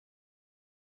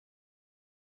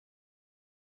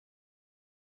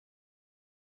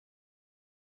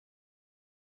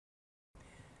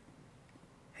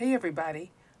Hey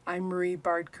everybody, I'm Marie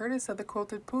Bard Curtis of the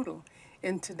Quilted Poodle.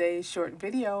 In today's short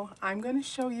video, I'm going to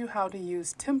show you how to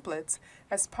use templates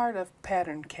as part of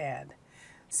Pattern CAD.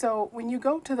 So when you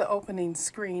go to the opening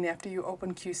screen after you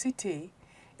open QCT,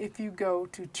 if you go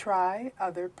to Try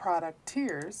Other Product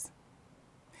Tiers,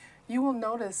 you will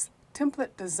notice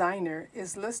Template Designer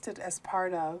is listed as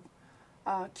part of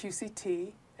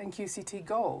QCT and QCT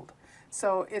Gold.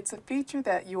 So it's a feature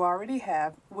that you already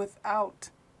have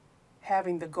without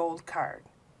having the gold card.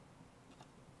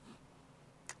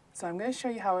 So I'm going to show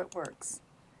you how it works.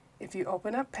 If you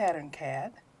open up Pattern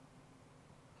CAD,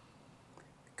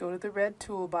 go to the red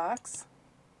toolbox,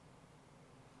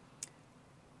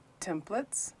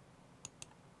 Templates,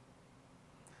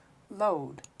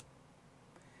 Load.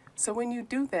 So when you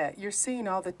do that, you're seeing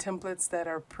all the templates that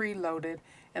are preloaded,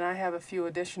 and I have a few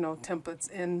additional templates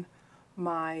in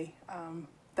my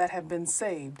that have been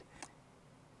saved.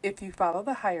 If you follow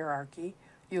the hierarchy,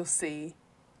 you'll see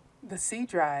the C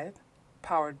drive,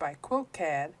 powered by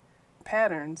QuiltCAD,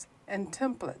 patterns, and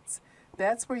templates.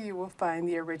 That's where you will find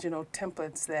the original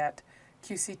templates that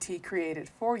QCT created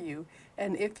for you,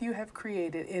 and if you have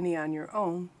created any on your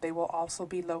own, they will also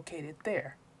be located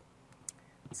there.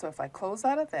 So if I close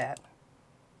out of that,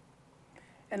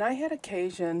 and I had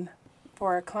occasion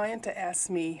for a client to ask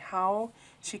me how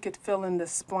she could fill in the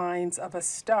splines of a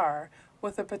star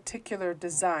with a particular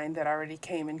design that already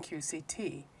came in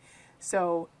QCT.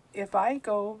 So if I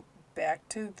go back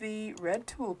to the red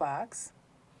toolbox,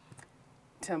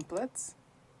 Templates,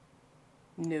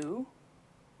 New,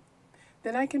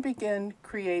 then I can begin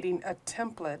creating a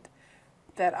template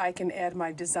that I can add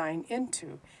my design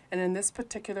into. And in this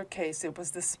particular case, it was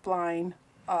the spline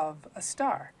of a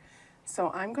star.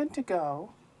 So I'm going to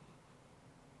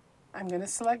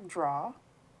select Draw.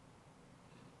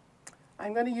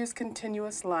 I'm going to use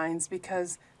continuous lines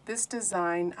because this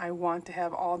design, I want to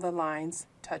have all the lines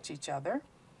touch each other.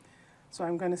 So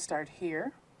I'm going to start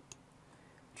here,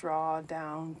 draw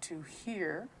down to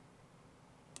here,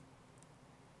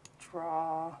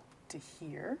 draw to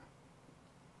here,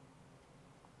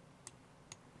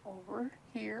 over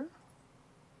here,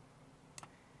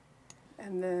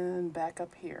 and then back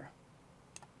up here.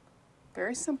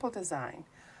 Very simple design.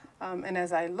 And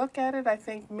as I look at it, I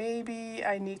think maybe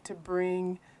I need to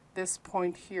bring this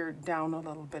point here down a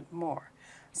little bit more.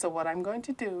 So what I'm going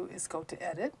to do is go to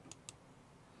Edit.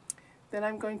 Then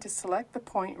I'm going to select the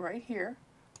point right here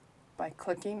by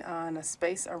clicking on a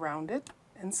space around it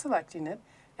and selecting it,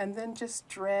 and then just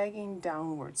dragging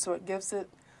downward so it gives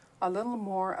it a little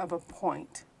more of a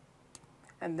point.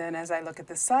 And then as I look at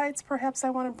the sides, perhaps I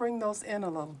want to bring those in a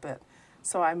little bit.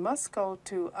 So I must go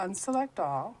to Unselect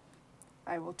All.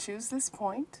 I will choose this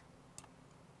point,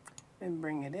 then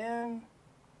bring it in,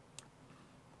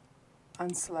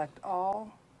 unselect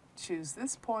all, choose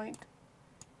this point,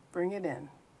 bring it in.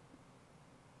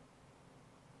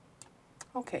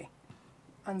 Okay,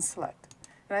 unselect.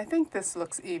 And I think this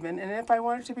looks even, and if I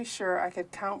wanted to be sure, I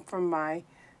could count from my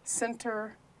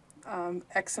center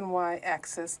X and Y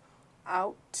axis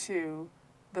out to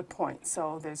the point.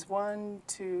 So there's 1,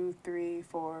 2, 3,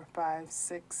 4, 5,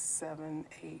 6, 7,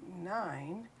 8,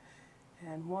 9,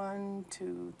 and 1,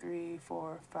 2, 3,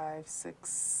 4, 5, 6,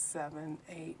 7,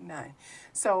 8, 9.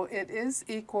 So it is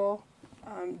equal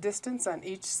distance on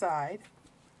each side.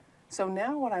 So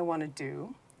now what I want to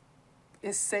do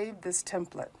is save this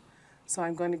template. So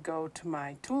I'm going to go to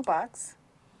my toolbox,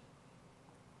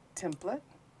 Template,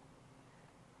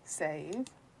 Save,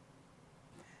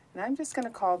 and I'm just going to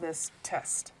call this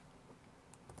Test.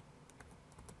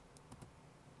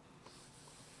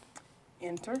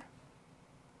 Enter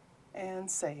and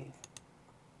save.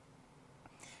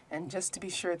 And just to be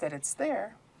sure that it's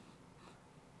there,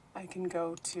 I can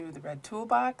go to the red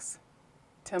toolbox,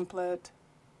 Template,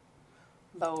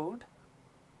 Load,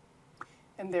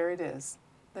 and there it is,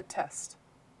 the test.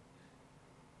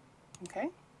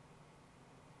 Okay?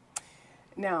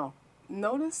 Now,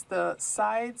 notice the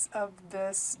sides of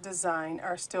this design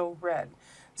are still red.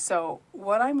 So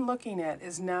what I'm looking at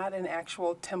is not an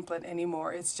actual template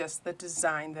anymore, it's just the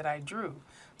design that I drew.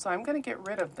 So I'm going to get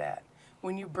rid of that.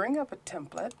 When you bring up a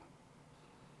template,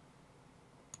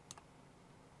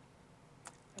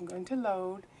 I'm going to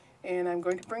load, and I'm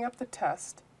going to bring up the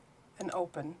test and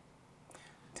open.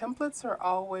 Templates are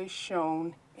always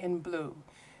shown in blue.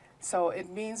 So it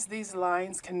means these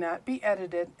lines cannot be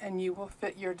edited and you will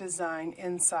fit your design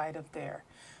inside of there.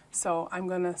 So I'm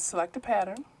going to select a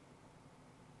pattern,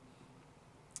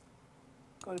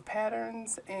 go to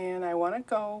Patterns, and I want to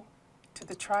go to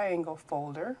the triangle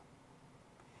folder.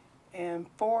 And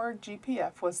 4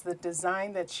 GPF was the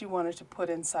design that she wanted to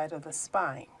put inside of the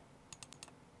spine.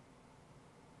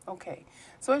 Okay,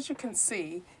 so as you can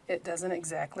see, it doesn't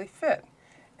exactly fit.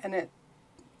 And it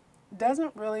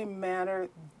doesn't really matter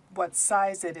what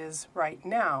size it is right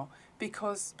now,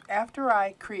 because after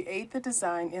I create the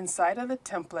design inside of the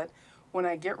template, when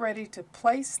I get ready to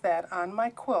place that on my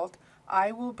quilt,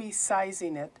 I will be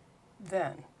sizing it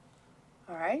then.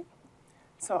 All right?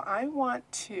 So I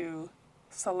want to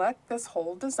select this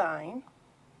whole design,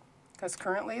 because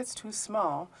currently it's too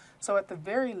small. So at the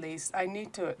very least, I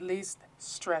need to at least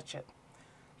stretch it.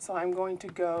 So I'm going to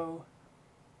go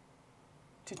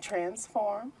to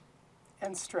Transform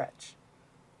and Stretch.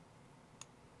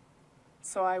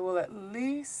 So I will at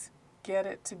least get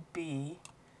it to be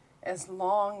as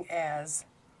long as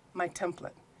my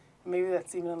template. Maybe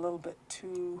that's even a little bit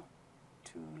too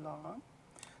long.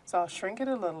 So I'll shrink it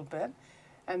a little bit,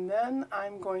 and then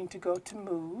I'm going to go to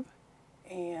Move,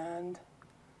 and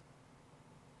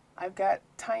I've got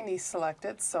Tiny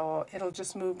selected, so it'll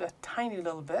just move a tiny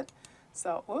little bit.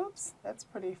 So, oops, that's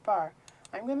pretty far.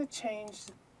 I'm going to change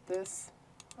this.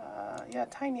 Yeah,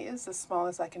 Tiny is the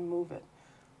smallest I can move it.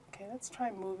 Okay, let's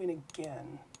try moving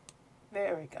again.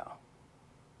 There we go.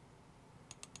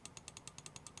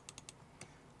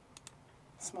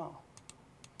 Small.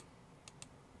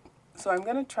 So I'm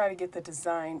going to try to get the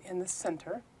design in the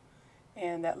center,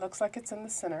 and that looks like it's in the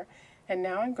center. And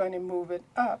now I'm going to move it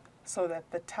up so that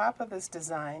the top of this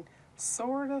design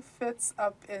sort of fits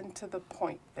up into the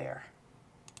point there.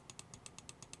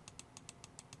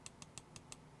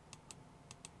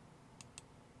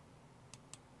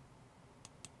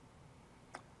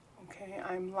 Okay,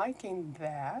 I'm liking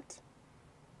that.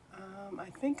 I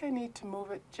think I need to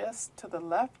move it just to the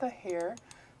left a hair,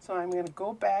 so I'm going to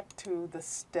go back to the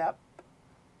step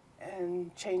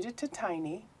and change it to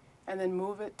Tiny, and then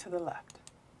move it to the left.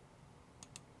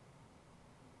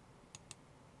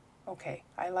 Okay,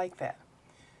 I like that.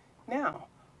 Now,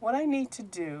 what I need to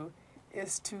do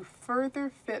is to further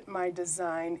fit my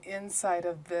design inside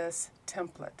of this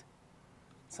template.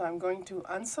 So I'm going to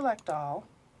unselect all,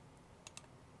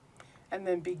 and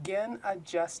then begin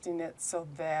adjusting it so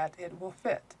that it will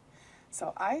fit.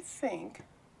 So I think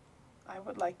I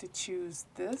would like to choose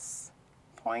this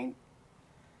point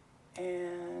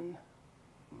and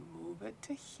move it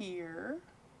to here.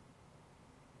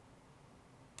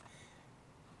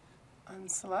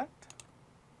 Unselect.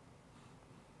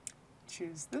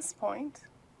 Choose this point.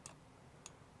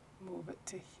 Move it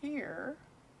to here.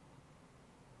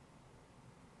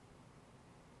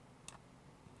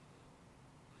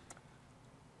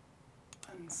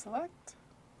 Unselect.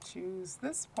 Choose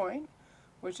this point,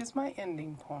 which is my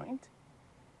ending point.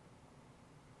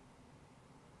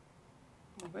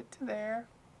 Move it to there.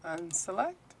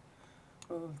 Unselect.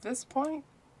 Move this point.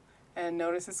 And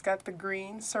notice it's got the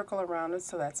green circle around it,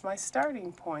 so that's my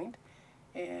starting point.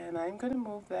 And I'm going to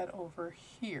move that over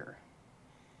here.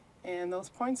 And those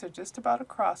points are just about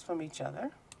across from each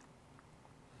other.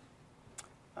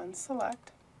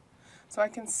 Unselect. So I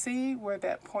can see where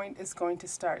that point is going to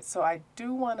start. So I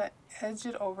do want to edge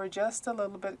it over just a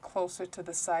little bit closer to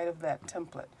the side of that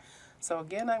template. So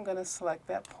again, I'm going to select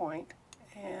that point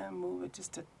and move it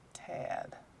just a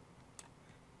tad.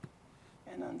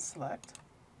 And unselect.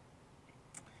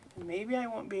 And maybe I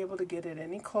won't be able to get it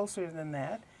any closer than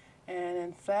that. And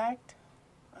in fact,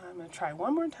 I'm going to try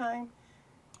one more time.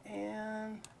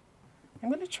 And I'm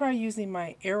going to try using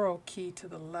my arrow key to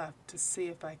the left to see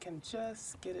if I can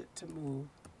just get it to move.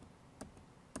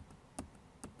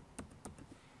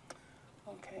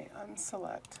 Okay,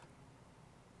 unselect.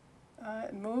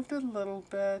 It moved a little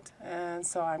bit, and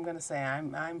so I'm going to say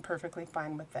I'm perfectly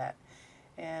fine with that.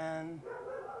 And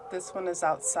this one is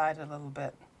outside a little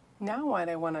bit. Now what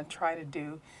I want to try to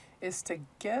do is to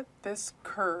get this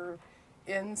curve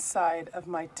inside of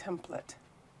my template.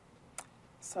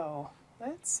 So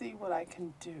let's see what I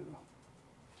can do.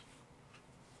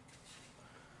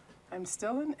 I'm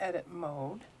still in edit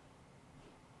mode.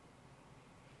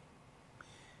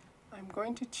 I'm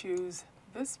going to choose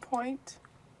this point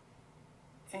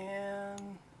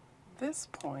and this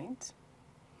point.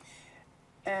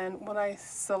 And when I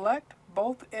select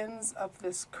both ends of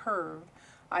this curve,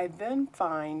 I then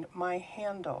find my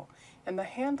handle. And the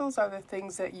handles are the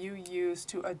things that you use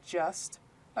to adjust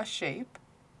a shape.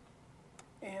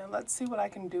 And let's see what I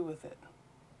can do with it.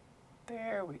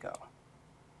 There we go.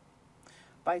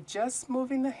 By just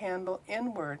moving the handle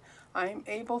inward, I'm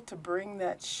able to bring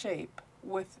that shape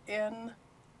within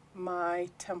my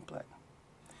template.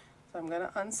 So I'm going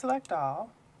to unselect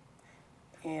all,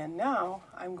 and now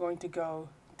I'm going to go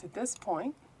to this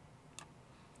point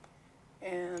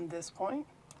and this point,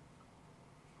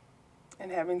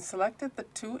 and having selected the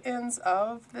two ends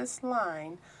of this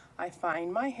line, I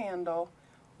find my handle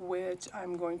which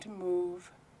I'm going to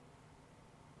move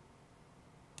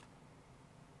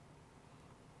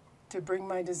to bring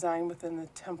my design within the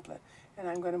template. And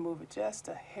I'm going to move it just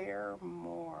a hair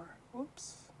more.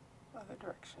 Oops, other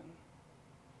direction.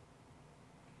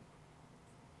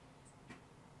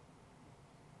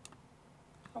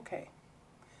 Okay,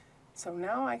 so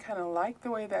now I kind of like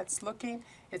the way that's looking.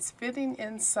 It's fitting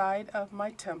inside of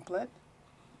my template.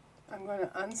 I'm going to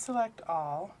unselect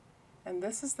all, and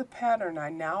this is the pattern I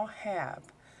now have.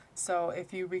 So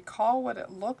if you recall what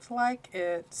it looked like,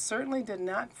 it certainly did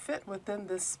not fit within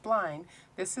this spline.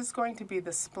 This is going to be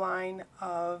the spline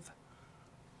of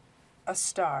a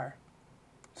star.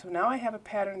 So now I have a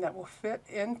pattern that will fit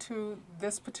into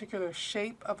this particular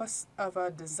shape of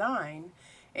a design,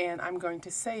 and I'm going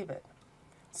to save it.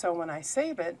 So when I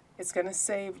save it, it's going to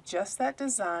save just that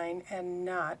design and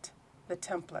not the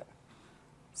template.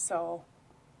 So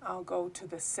I'll go to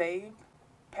the Save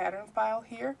Pattern file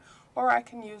here, or I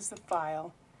can use the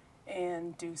file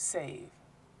and do Save.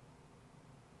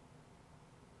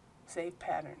 Save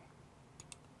Pattern.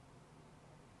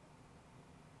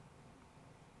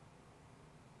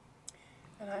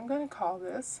 And I'm going to call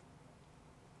this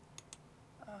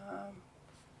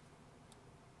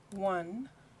 1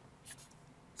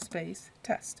 space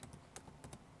test.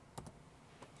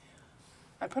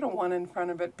 I put a 1 in front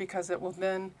of it because it will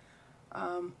then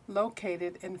locate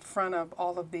it in front of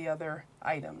all of the other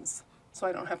items, so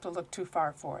I don't have to look too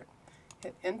far for it.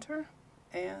 Hit Enter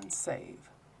and Save.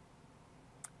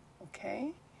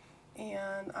 Okay,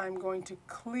 and I'm going to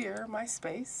clear my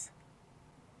space.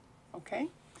 Okay,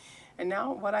 and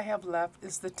now what I have left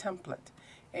is the template,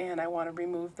 and I want to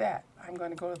remove that. I'm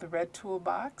going to go to the red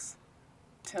toolbox,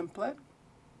 Template,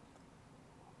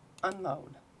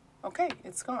 Unload. Okay,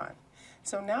 it's gone.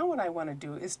 So now what I want to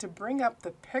do is to bring up the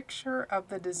picture of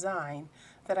the design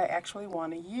that I actually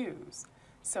want to use.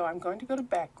 So I'm going to go to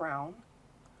Background,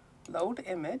 Load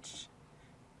Image,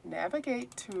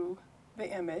 navigate to the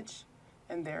image,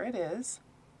 and there it is.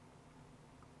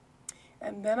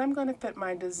 And then I'm going to fit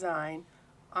my design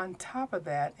on top of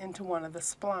that into one of the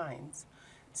splines.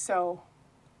 So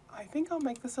I think I'll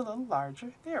make this a little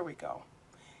larger. There we go.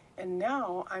 And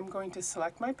now I'm going to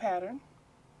select my pattern.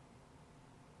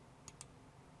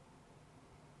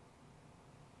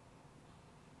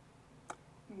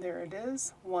 There it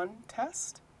is, 1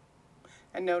 test.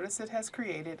 And notice it has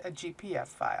created a GPF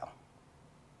file.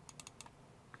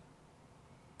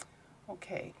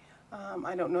 Okay,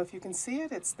 I don't know if you can see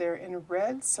it. It's there in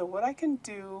red. So what I can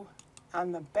do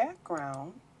on the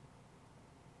background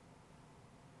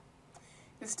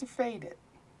is to fade it.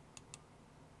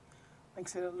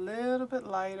 Makes it a little bit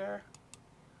lighter.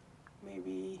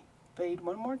 Maybe fade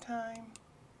one more time.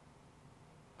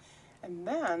 And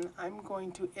then I'm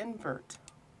going to invert.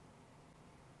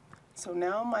 So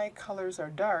now my colors are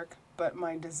dark, but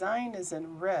my design is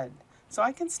in red. So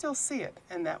I can still see it,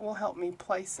 and that will help me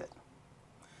place it.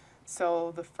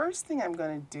 So the first thing I'm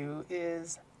going to do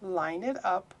is line it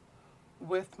up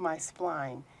with my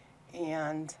spline.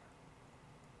 And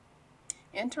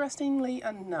interestingly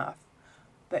enough,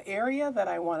 the area that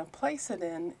I want to place it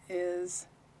in is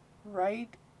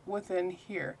right within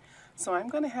here. So I'm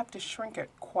going to have to shrink it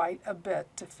quite a bit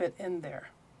to fit in there.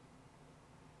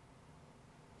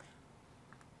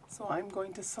 So I'm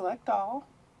going to select all,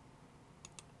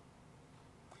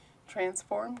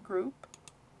 transform group.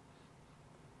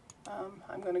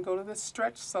 I'm going to go to the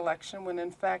stretch selection when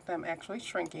in fact I'm actually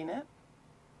shrinking it.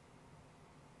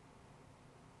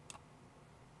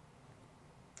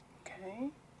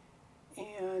 Okay,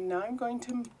 and now I'm going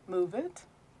to move it.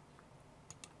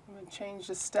 I'm going to change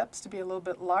the steps to be a little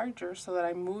bit larger so that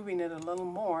I'm moving it a little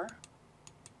more.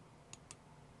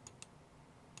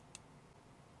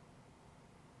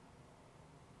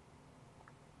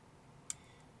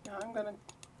 Now I'm going to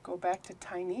go back to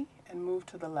tiny and move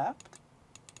to the left.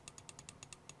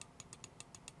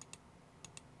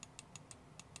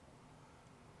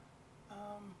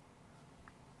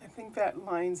 I think that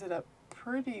lines it up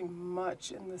pretty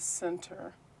much in the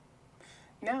center.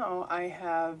 Now I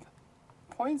have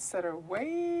points that are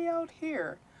way out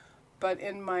here, but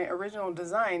in my original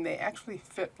design they actually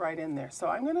fit right in there. So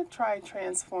I'm going to try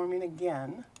transforming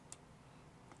again,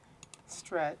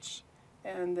 stretch,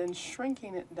 and then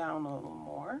shrinking it down a little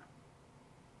more.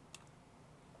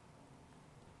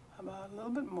 How about a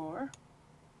little bit more?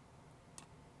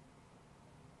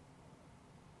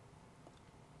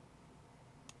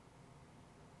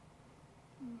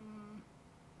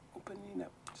 Opening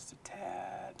up just a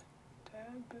tad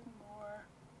bit more.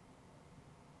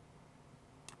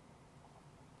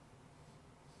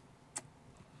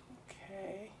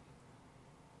 Okay.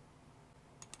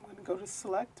 I'm going to go to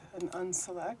select and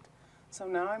unselect. So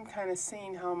now I'm kind of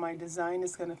seeing how my design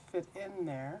is going to fit in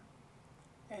there.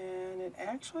 And it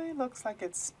actually looks like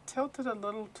it's tilted a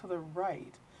little to the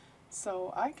right.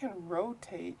 So I can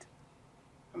rotate.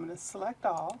 I'm going to select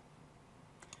all.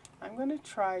 I'm going to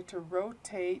try to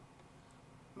rotate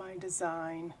my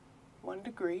design 1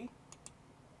 degree.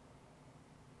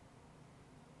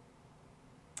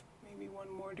 Maybe 1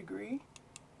 more degree.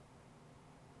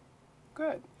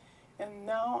 Good. And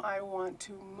now I want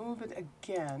to move it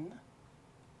again,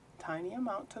 tiny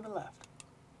amount to the left.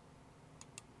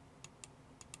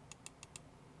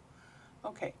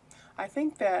 Okay, I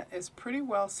think that is pretty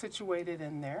well situated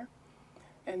in there.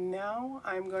 And now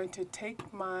I'm going to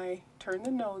turn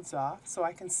the nodes off so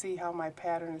I can see how my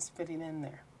pattern is fitting in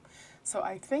there. So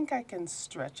I think I can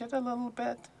stretch it a little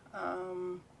bit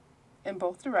in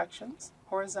both directions,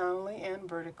 horizontally and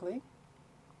vertically.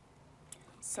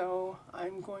 So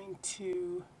I'm going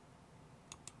to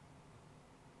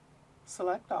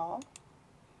select all,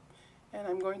 and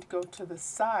I'm going to go to the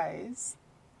size,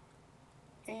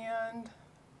 and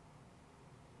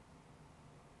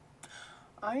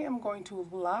I am going to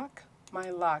lock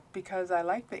my lock because I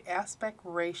like the aspect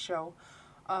ratio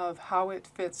of how it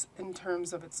fits in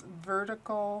terms of its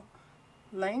vertical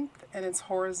length and its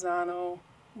horizontal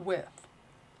width.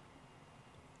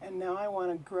 And now I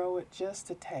want to grow it just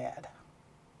a tad.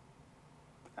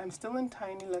 I'm still in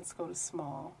tiny, let's go to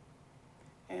small.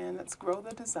 And let's grow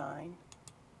the design.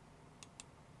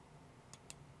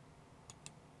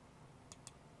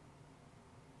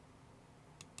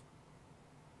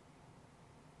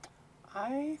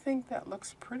 I think that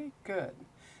looks pretty good.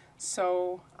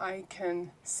 So I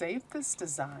can save this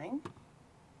design.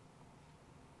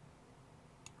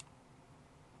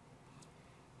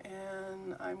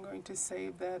 And I'm going to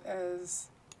save that as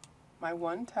my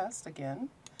one test again.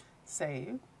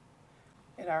 Save.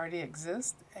 It already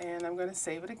exists, and I'm going to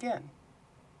save it again.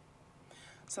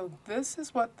 So this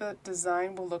is what the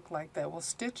design will look like that will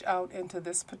stitch out into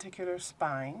this particular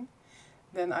spine.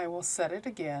 Then I will set it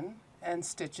again and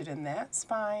stitch it in that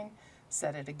spine,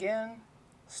 set it again,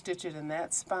 stitch it in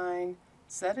that spine,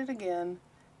 set it again,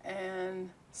 and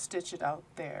stitch it out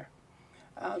there.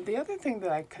 The other thing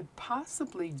that I could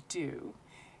possibly do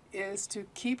is to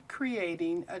keep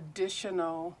creating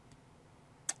additional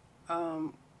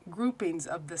groupings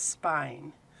of the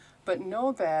spine. But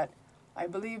know that I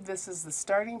believe this is the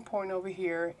starting point over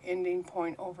here, ending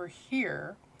point over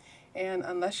here, and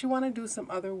unless you want to do some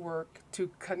other work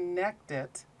to connect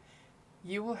it,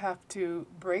 you will have to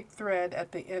break thread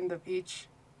at the end of each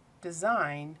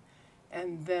design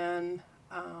and then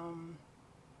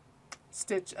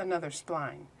stitch another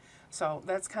spline. So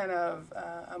that's kind of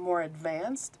a more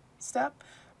advanced step,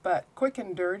 but quick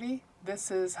and dirty, this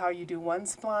is how you do one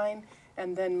spline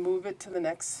and then move it to the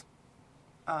next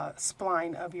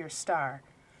spline of your star.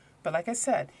 But like I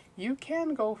said, you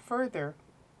can go further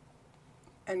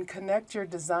and connect your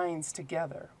designs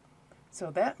together.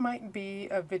 So that might be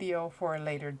a video for a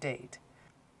later date.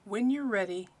 When you're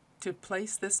ready to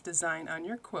place this design on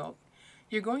your quilt,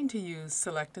 you're going to use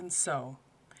Select and Sew,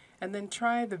 and then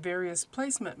try the various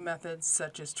placement methods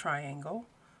such as triangle,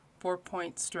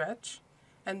 4-point stretch,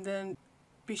 and then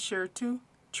be sure to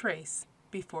trace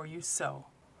before you sew.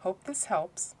 Hope this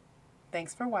helps.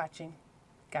 Thanks for watching.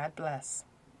 God bless.